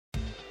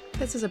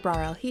This is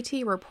Abrar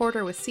El-Hiti,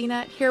 reporter with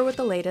CNET, here with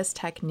the latest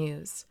tech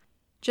news.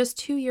 Just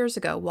 2 years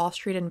ago, Wall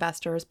Street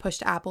investors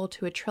pushed Apple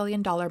to $1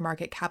 trillion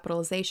market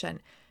capitalization,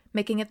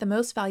 making it the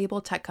most valuable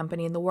tech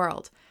company in the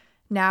world.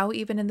 Now,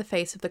 even in the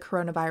face of the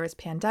coronavirus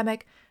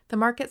pandemic, the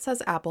market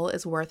says Apple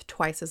is worth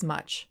twice as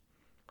much.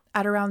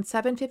 At around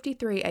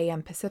 7:53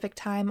 a.m. Pacific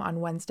Time on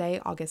Wednesday,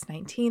 August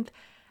 19th,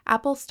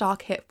 Apple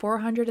stock hit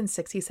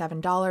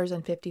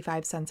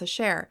 $467.55 a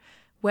share,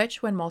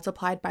 which, when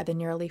multiplied by the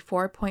nearly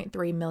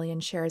 4.3 million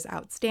shares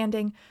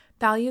outstanding,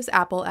 values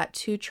Apple at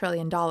 $2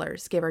 trillion,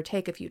 give or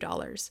take a few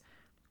dollars.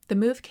 The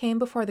move came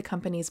before the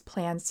company's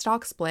planned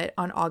stock split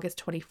on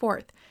August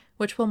 24th,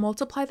 which will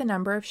multiply the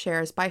number of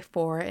shares by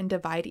 4 and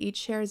divide each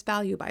share's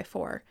value by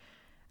 4.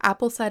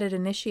 Apple said it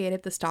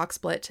initiated the stock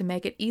split to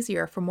make it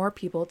easier for more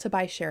people to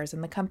buy shares in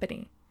the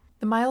company.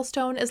 The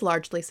milestone is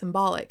largely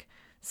symbolic.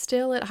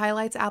 Still, it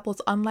highlights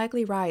Apple's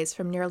unlikely rise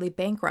from nearly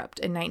bankrupt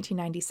in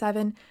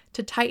 1997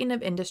 to titan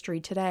of industry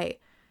today.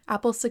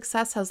 Apple's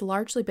success has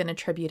largely been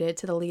attributed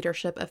to the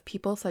leadership of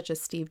people such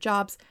as Steve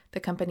Jobs, the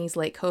company's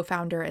late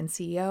co-founder and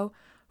CEO,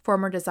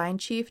 former design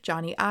chief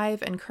Jony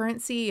Ive, and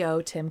current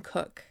CEO Tim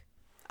Cook.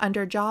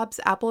 Under Jobs,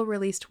 Apple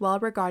released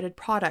well-regarded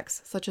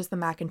products such as the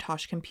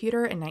Macintosh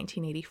computer in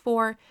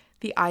 1984,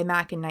 the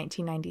iMac in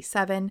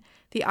 1997,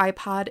 the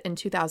iPod in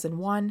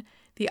 2001,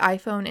 the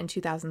iPhone in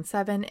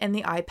 2007, and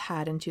the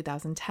iPad in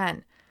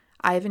 2010.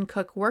 Ive and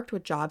Cook worked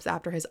with Jobs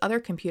after his other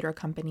computer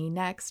company,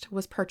 Next,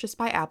 was purchased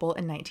by Apple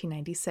in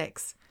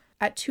 1996.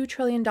 At $2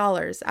 trillion,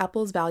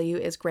 Apple's value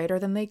is greater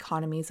than the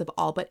economies of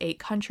all but 8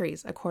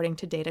 countries, according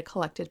to data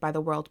collected by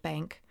the World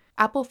Bank.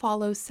 Apple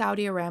follows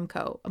Saudi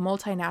Aramco, a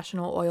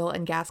multinational oil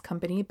and gas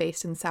company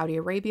based in Saudi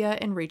Arabia,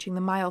 in reaching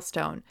the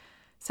milestone.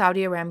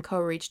 Saudi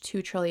Aramco reached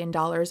 $2 trillion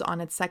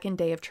on its second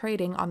day of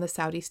trading on the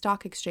Saudi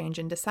Stock Exchange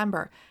in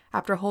December,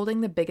 after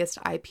holding the biggest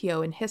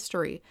IPO in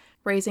history,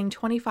 raising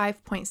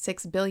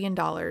 $25.6 billion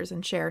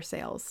in share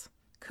sales.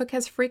 Cook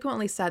has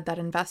frequently said that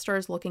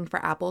investors looking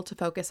for Apple to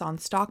focus on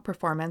stock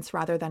performance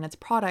rather than its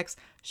products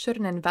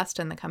shouldn't invest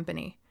in the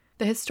company.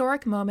 The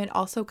historic moment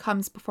also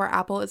comes before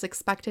Apple is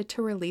expected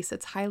to release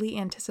its highly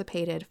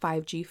anticipated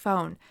 5G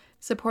phone,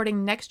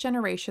 supporting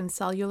next-generation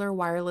cellular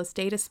wireless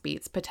data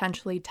speeds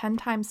potentially 10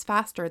 times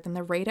faster than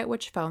the rate at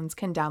which phones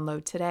can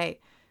download today.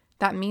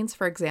 That means,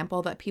 for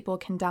example, that people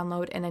can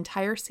download an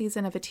entire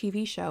season of a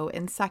TV show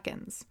in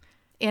seconds.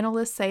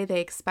 Analysts say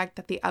they expect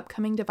that the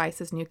upcoming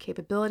device's new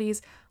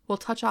capabilities will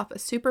touch off a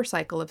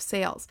supercycle of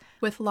sales,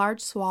 with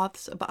large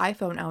swaths of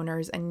iPhone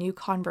owners and new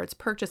converts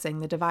purchasing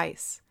the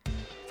device.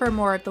 For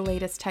more of the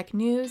latest tech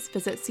news,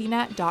 visit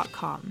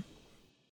cnet.com.